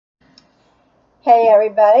Hey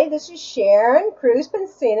everybody, this is Sharon,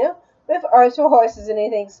 Cruz-Pecina with Earth for Horses and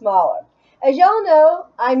Anything Smaller. As y'all know,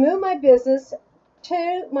 I moved my business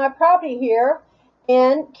to my property here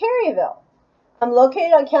in Caryville. I'm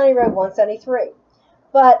located on County Road 173.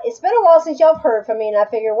 But it's been a while since y'all have heard from me, and I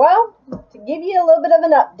figured, well, to give you a little bit of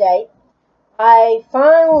an update, I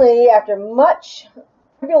finally, after much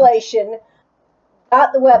tribulation,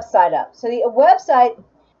 got the website up. So the website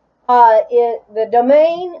the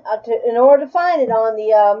domain, in order to find it on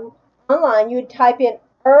the online, you would type in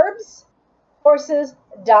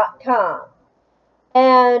herbshorses.com.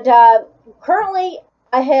 And currently,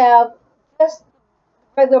 I have just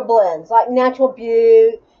regular blends like Natural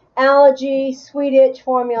Butte, Allergy, Sweet Itch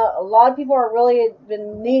formula. A lot of people are really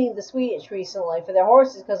been needing the Sweet Itch recently for their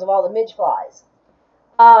horses because of all the midge flies.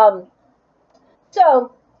 So,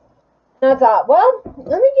 and I thought, well,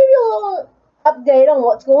 let me give you a little update on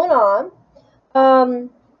what's going on.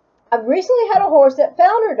 I've recently had a horse that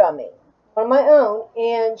foundered on me, one of my own,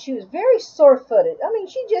 and she was very sore-footed. I mean,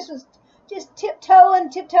 she just was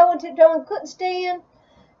tiptoeing, couldn't stand.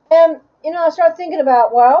 And, I started thinking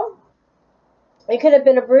about, well, it could have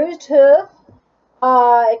been a bruised hoof.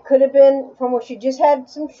 It could have been from where she just had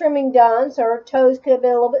some trimming done, so her toes could have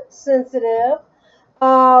been a little bit sensitive.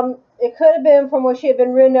 It could have been from where she had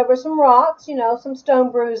been ridden over some rocks, some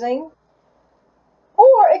stone bruising.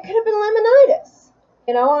 Or it could have been laminitis.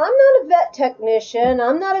 I'm not a vet technician.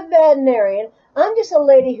 I'm not a veterinarian. I'm just a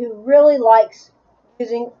lady who really likes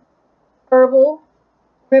using herbal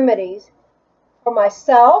remedies for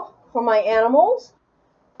myself, for my animals,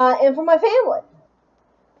 and for my family.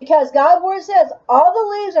 Because God's word says all the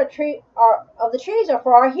leaves of the trees are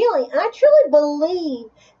for our healing. And I truly believe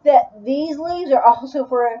that these leaves are also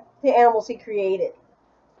for the animals He created.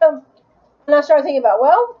 So, and I started thinking about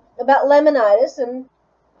laminitis, and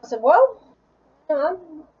I said, well, I've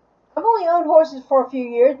only owned horses for a few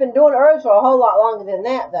years, been doing herbs for a whole lot longer than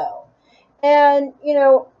that, though. And,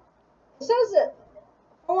 it says that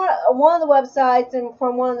from one of the websites and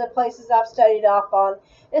from one of the places I've studied off on,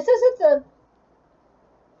 it says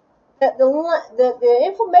that the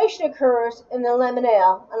inflammation occurs in the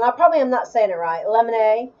laminae, and I probably am not saying it right,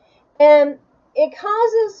 laminae, and it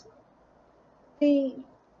causes the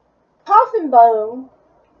coffin bone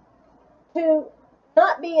to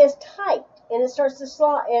not be as tight, and it starts to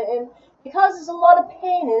slide, and it causes a lot of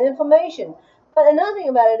pain and inflammation. But another thing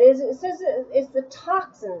about it is, it says it's the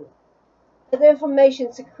toxin that the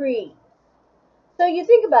inflammation secrete. So you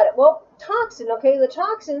think about it, well, toxin, okay, the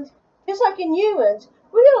toxins, just like in humans,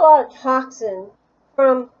 we get a lot of toxin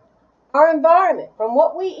from our environment, from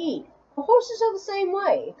what we eat. The horses are the same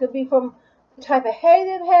way. It could be from the type of hay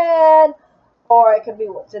they've had, or it could be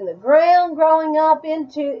what's in the ground growing up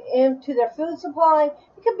into their food supply.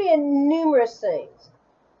 It could be in numerous things.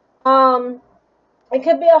 It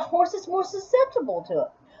could be a horse that's more susceptible to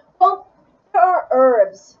it. Well, there are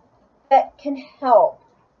herbs that can help.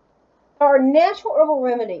 There are natural herbal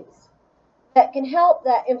remedies that can help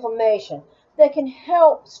that inflammation, that can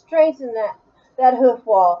help strengthen that hoof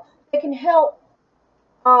wall, that can help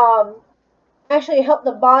actually help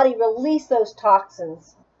the body release those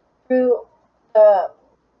toxins through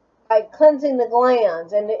by cleansing the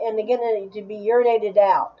glands and getting it to be urinated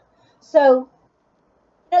out. So,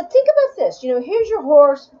 think about this. Here's your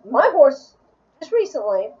horse, my horse, just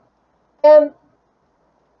recently, and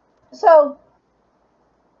so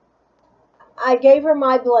I gave her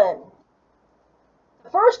my blend. The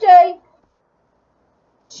first day,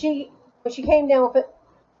 when she came down with it,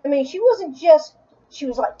 I mean, she was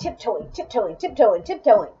like tiptoeing.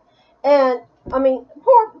 And, I mean,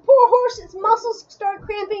 poor horse, its muscles started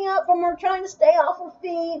cramping up from her trying to stay off her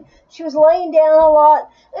feet. She was laying down a lot.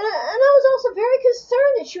 And I was also very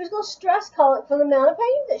concerned that she was going to stress colic from the amount of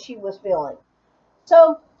pain that she was feeling.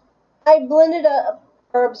 So, I blended up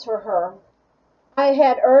herbs for her. I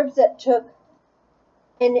had herbs that took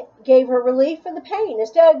and gave her relief for the pain.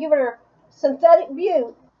 Instead of giving her synthetic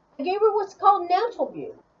butte, I gave her what's called natural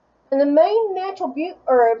butte. And the main natural butte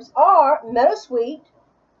herbs are meadowsweet,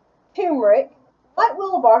 turmeric, white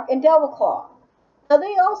willow bark, and devil claw. Now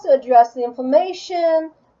they also address the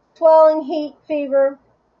inflammation, swelling, heat, fever.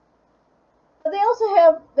 But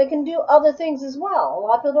they can do other things as well. A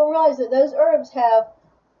lot of people don't realize that those herbs have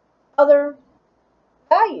other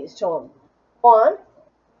values to them. One,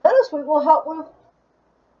 meadowsweet will help with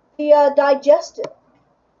the digestive.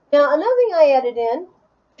 Now another thing I added in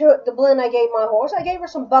to the blend I gave my horse, I gave her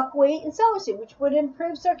some buckwheat and celery seed, which would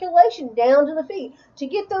improve circulation down to the feet, to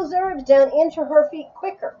get those herbs down into her feet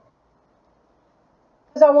quicker.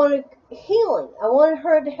 Because I wanted healing. I wanted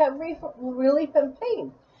her to have relief from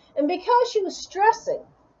pain. And because she was stressing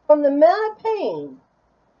from the amount of pain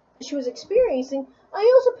that she was experiencing,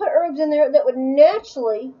 I also put herbs in there that would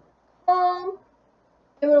naturally calm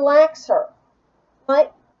and relax her,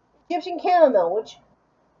 like Egyptian chamomile,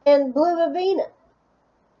 and blue verbena.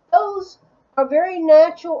 Those are very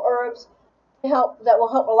natural herbs that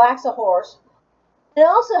will help relax a horse. And it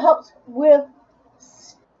also helps with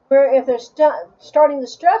if they're starting to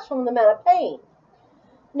stress from the amount of pain.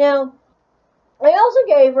 Now, I also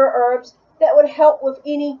gave her herbs that would help with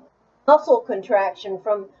any muscle contraction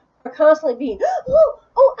from her constantly being,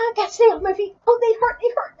 oh, I got to stay off my feet. Oh, they hurt.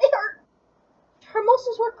 Her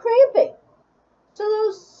muscles were cramping. So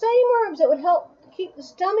those same herbs that would help keep the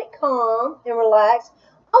stomach calm and relaxed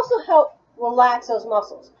also help relax those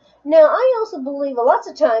muscles. Now, I also believe lots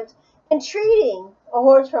of times in treating a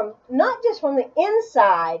horse from not just from the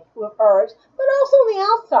inside with herbs, but also on the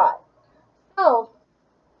outside. So,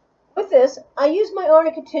 with this, I use my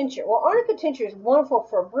arnica tincture. Well, arnica tincture is wonderful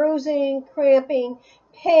for bruising, cramping,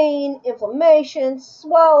 pain, inflammation,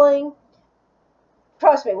 swelling.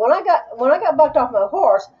 Trust me, when I got bucked off my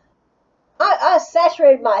horse, I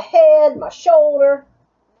saturated my head, my shoulder,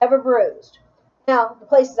 never bruised. Now, the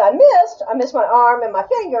places I missed my arm and my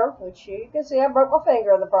finger, which you can see I broke my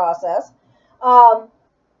finger in the process.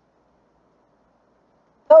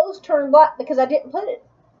 Those turned black because I didn't put it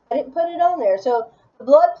on there. So the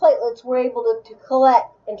blood platelets were able to collect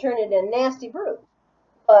and turn it into a nasty bruise.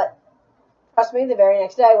 But trust me, the very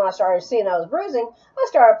next day when I started seeing I was bruising, I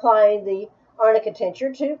started applying the arnica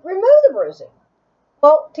tincture to remove the bruising.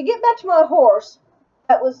 Well, to get back to my horse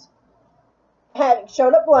that had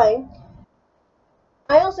showed up lame,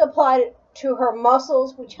 I also applied it to her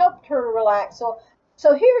muscles, which helped her to relax.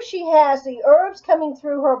 So here she has the herbs coming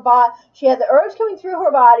through her body. She had the herbs coming through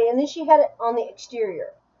her body, and then she had it on the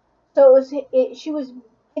exterior. So she was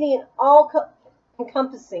getting an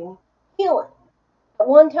all-encompassing healing at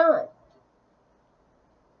one time.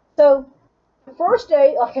 So the first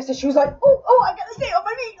day, like I said, she was like, oh, I gotta stay on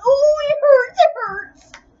my feet. Oh, it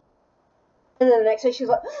hurts. And then the next day she was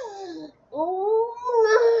like,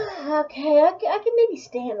 oh, okay, I can maybe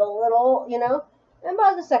stand a little, And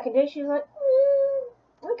by the second day, she was like,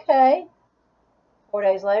 okay. 4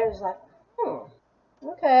 days later, she's like,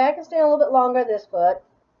 okay, I can stand a little bit longer this foot.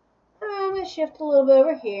 I'm going to shift a little bit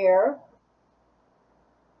over here.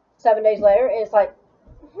 7 days later, it's like,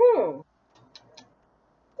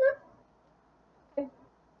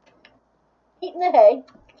 eating the hay.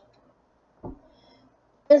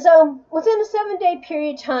 And so, within a 7-day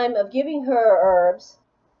period of time of giving her herbs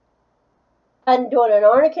and doing an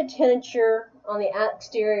arnica tincture on the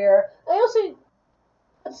exterior, I also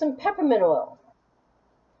put some peppermint oil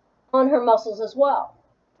on her muscles as well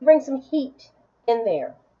to bring some heat in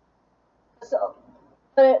there. So,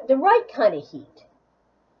 but the right kind of heat.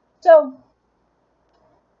 So,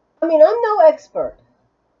 I mean, I'm no expert.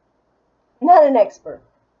 Not an expert.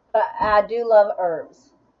 But I do love herbs.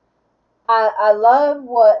 I love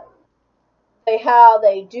how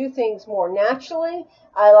they do things more naturally.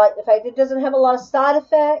 I like the fact it doesn't have a lot of side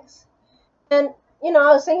effects. And, I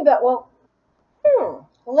was thinking about,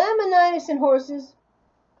 laminitis in horses.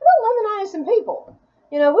 What about laminitis in people?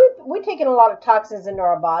 We're taking a lot of toxins into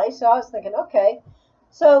our body. So I was thinking, okay,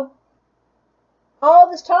 so all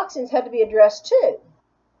of these toxins had to be addressed too.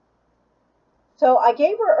 So I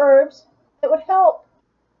gave her herbs that would help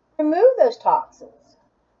remove those toxins.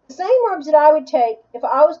 The same herbs that I would take if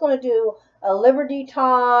I was going to do a liver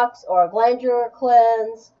detox or a glandular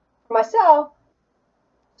cleanse for myself.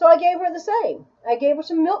 So I gave her the same. I gave her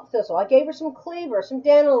some milk thistle. I gave her some cleaver, some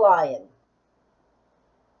dandelion.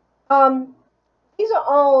 These are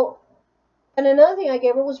all, and another thing I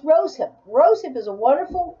gave her was rosehip. Rosehip is a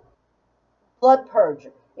wonderful blood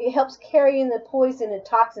purger. It helps carry in the poison and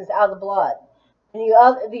toxins out of the blood. And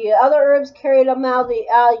the other herbs carry them out of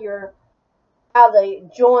the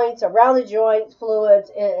joints, around the joints,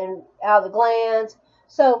 fluids, and out of the glands.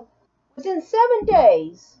 So within 7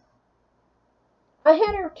 days, I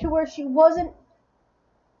had her to where she wasn't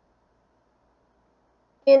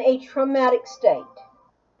in a traumatic state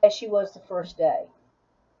as she was the first day.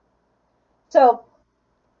 So,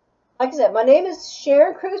 like I said, my name is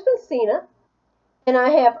Sharon Cruz-Pecina, and I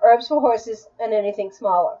have herbs for horses and anything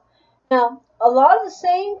smaller. Now, a lot of the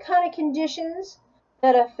same kind of conditions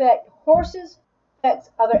that affect horses affects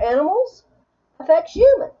other animals, affects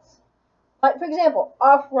humans. Like, for example,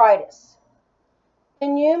 arthritis.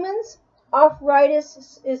 In humans,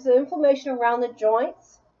 arthritis is the inflammation around the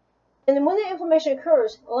joints. And then when that inflammation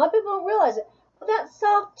occurs, a lot of people don't realize it, but that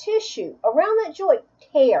soft tissue around that joint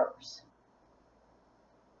tears.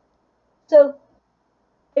 So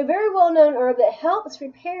A very well-known herb that helps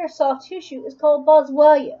repair soft tissue is called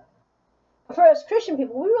boswellia. For us Christian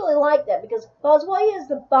people, we really like that because boswellia is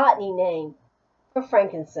the botany name for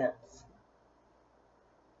frankincense.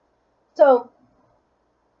 So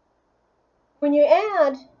when you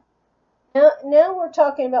add, now we're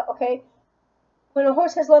talking about, okay, when a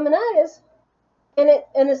horse has laminitis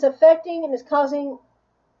and it's affecting and it's causing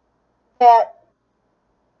that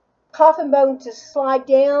coffin bone to slide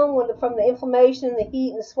down from the inflammation and the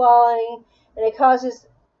heat and the swelling, and it causes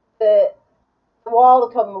the wall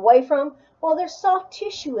to come away from. Well, there's soft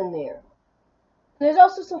tissue in there. And there's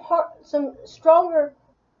also some stronger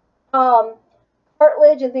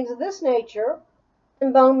cartilage and things of this nature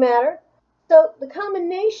and bone matter. So the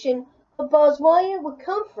combination of boswellia with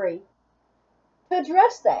comfrey to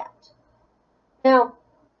address that. Now,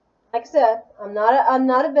 like I said, I'm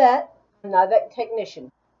not a vet. I'm not a vet technician.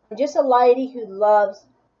 I'm just a lady who loves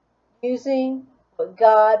using what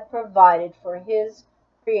God provided for His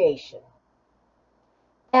creation.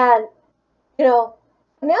 And, now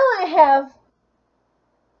I have,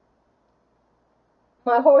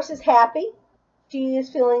 my horse is happy. She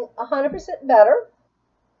is feeling 100% better.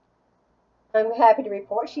 I'm happy to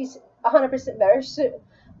report she's 100% better.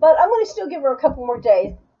 But I'm going to still give her a couple more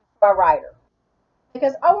days before I ride her.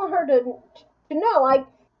 Because I want her to know I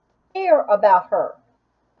care about her.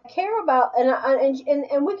 I care about,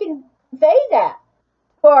 and we can convey that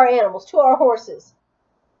to our animals, to our horses.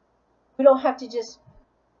 We don't have to just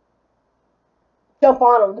jump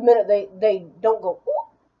on them the minute they don't go, ooh,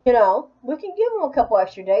 we can give them a couple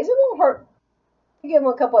extra days. It won't hurt to give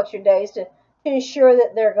them a couple extra days to ensure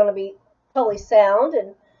that they're going to be totally sound.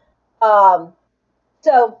 And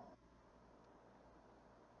so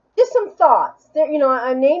just some thoughts. There,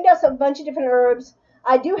 I named us a bunch of different herbs.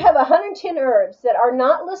 I do have 110 herbs that are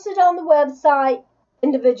not listed on the website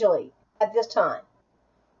individually at this time.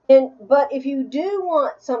 But if you do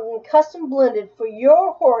want something custom blended for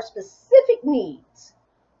your horse specific needs,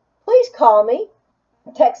 please call me,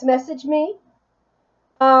 text message me.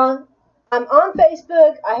 I'm on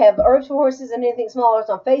Facebook. I have Herbs for Horses and Anything Smaller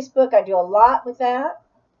on Facebook. I do a lot with that.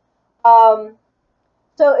 So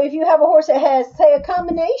if you have a horse that has, say, a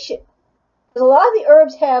combination, because a lot of the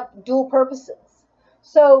herbs have dual purposes.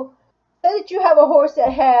 So say that you have a horse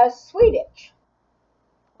that has sweet itch.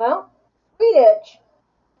 Well, sweet itch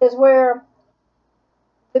is where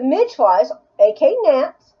the midge flies, aka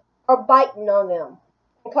gnats, are biting on them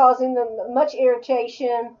and causing them much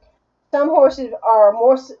irritation. Some horses are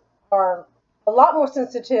a lot more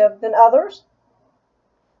sensitive than others.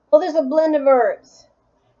 Well, there's a blend of herbs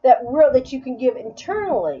that you can give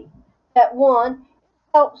internally. That one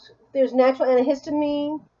helps. There's natural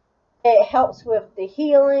antihistamine. It helps with the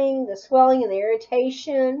healing, the swelling, and the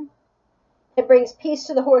irritation. It brings peace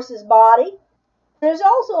to the horse's body. There's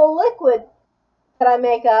also a liquid that I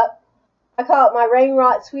make up. I call it my rain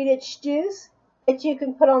rot sweet itch juice that you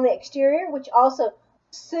can put on the exterior, which also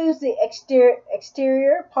soothes the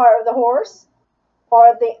exterior part of the horse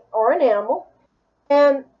or an animal.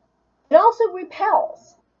 And it also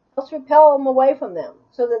repels. Helps repel them away from them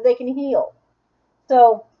so that they can heal.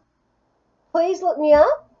 So please look me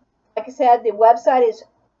up. Like I said, the website is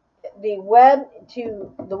the web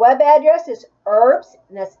address is herbs,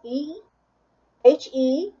 and that's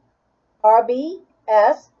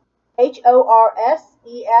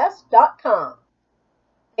herbshorses.com.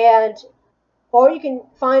 Or you can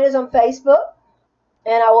find us on Facebook,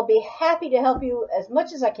 and I will be happy to help you as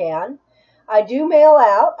much as I can. I do mail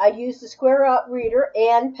out. I use the Square Up Reader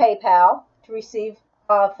and PayPal to receive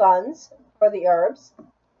funds for the herbs.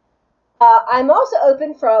 I'm also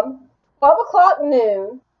open from 12 o'clock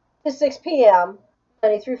noon to 6 p.m.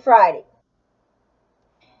 Monday through Friday.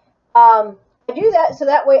 I do that so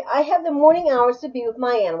that way I have the morning hours to be with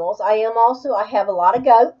my animals. I have a lot of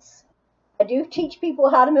goats. I do teach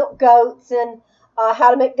people how to milk goats and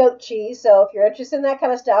how to make goat cheese. So if you're interested in that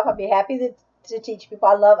kind of stuff, I'd be happy to teach people.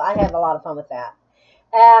 I have a lot of fun with that.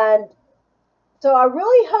 And so I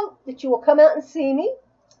really hope that you will come out and see me.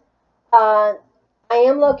 I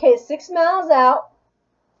am located 6 miles out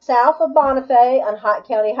south of Bonifay on Hot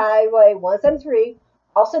County Highway 173,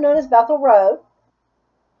 also known as Bethel Road,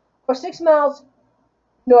 or 6 miles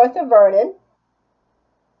north of Vernon.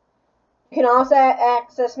 You can also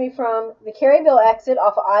access me from the Caryville exit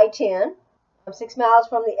off of I-10. I'm 6 miles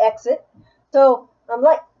from the exit. So I'm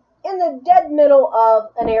like in the dead middle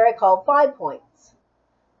of an area called Five Points.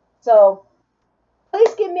 So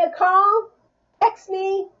please give me a call, text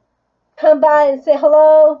me, come by and say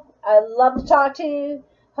hello. I'd love to talk to you.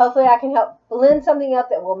 Hopefully I can help blend something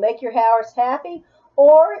up that will make your horse happy.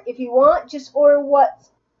 Or if you want, just order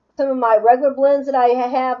what's some of my regular blends that I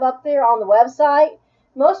have up there on the website.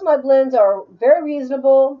 Most of my blends are very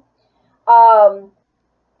reasonable. And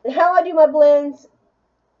how I do my blends,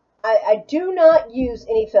 I do not use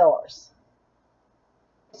any fillers.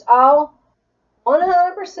 It's all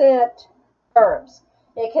 100% herbs.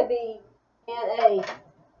 It can be in a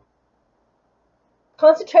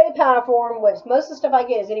concentrated powder form, which most of the stuff I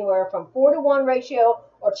get is anywhere from 4-to-1 ratio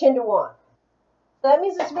or 10-to-1. So that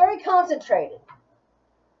means it's very concentrated.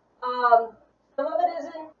 Some of it is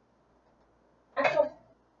in actual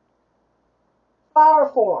flour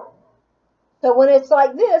form. So when it's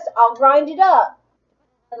like this, I'll grind it up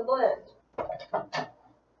in the blend.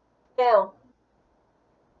 Now,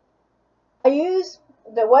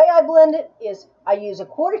 the way I blend it is I use a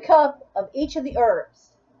 1/4 cup of each of the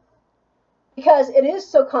herbs because it is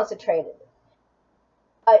so concentrated.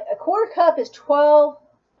 A 1/4 cup is 12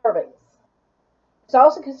 servings. It's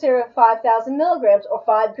also considered 5,000 milligrams or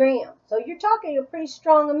 5 grams. So you're talking a pretty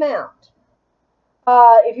strong amount.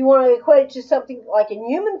 If you want to equate it to something like in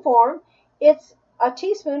human form, it's a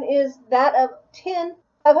teaspoon is that of 10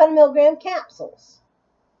 500 milligram capsules.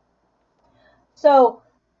 So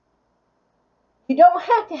you don't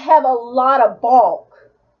have to have a lot of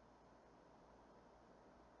bulk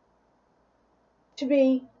to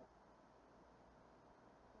be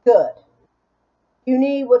good. You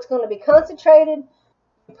need what's going to be concentrated.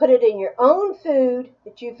 You put it in your own food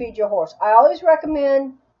that you feed your horse. I always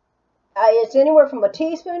recommend it's anywhere from a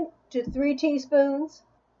teaspoon to 3 teaspoons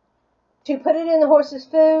to put it in the horse's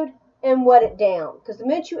food and wet it down. Because the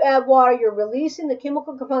minute you add water, you're releasing the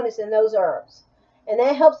chemical components in those herbs. And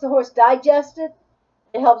that helps the horse digest it.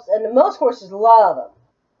 It helps, and most horses love them.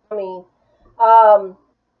 I mean,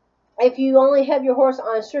 if you only have your horse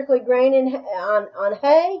on strictly grain and on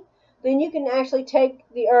hay, then you can actually take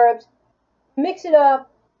the herbs, mix it up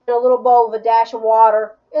in a little bowl with a dash of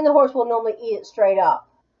water, and the horse will normally eat it straight up.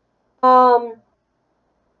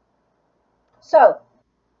 So,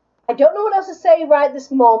 I don't know what else to say right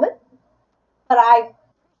this moment, but I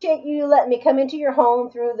appreciate you letting me come into your home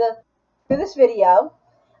through this video.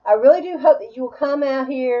 I really do hope that you will come out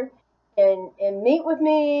here and meet with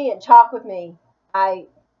me and talk with me. I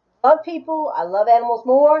love people. I love animals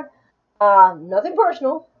more. Nothing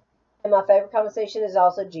personal. And my favorite conversation is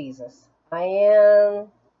also Jesus. I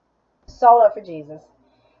am sold out for Jesus.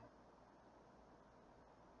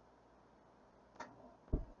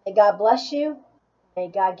 May God bless you. May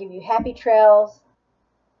God give you happy trails.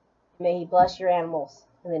 May He bless your animals.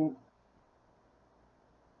 And then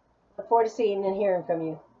look forward to seeing and hearing from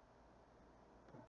you.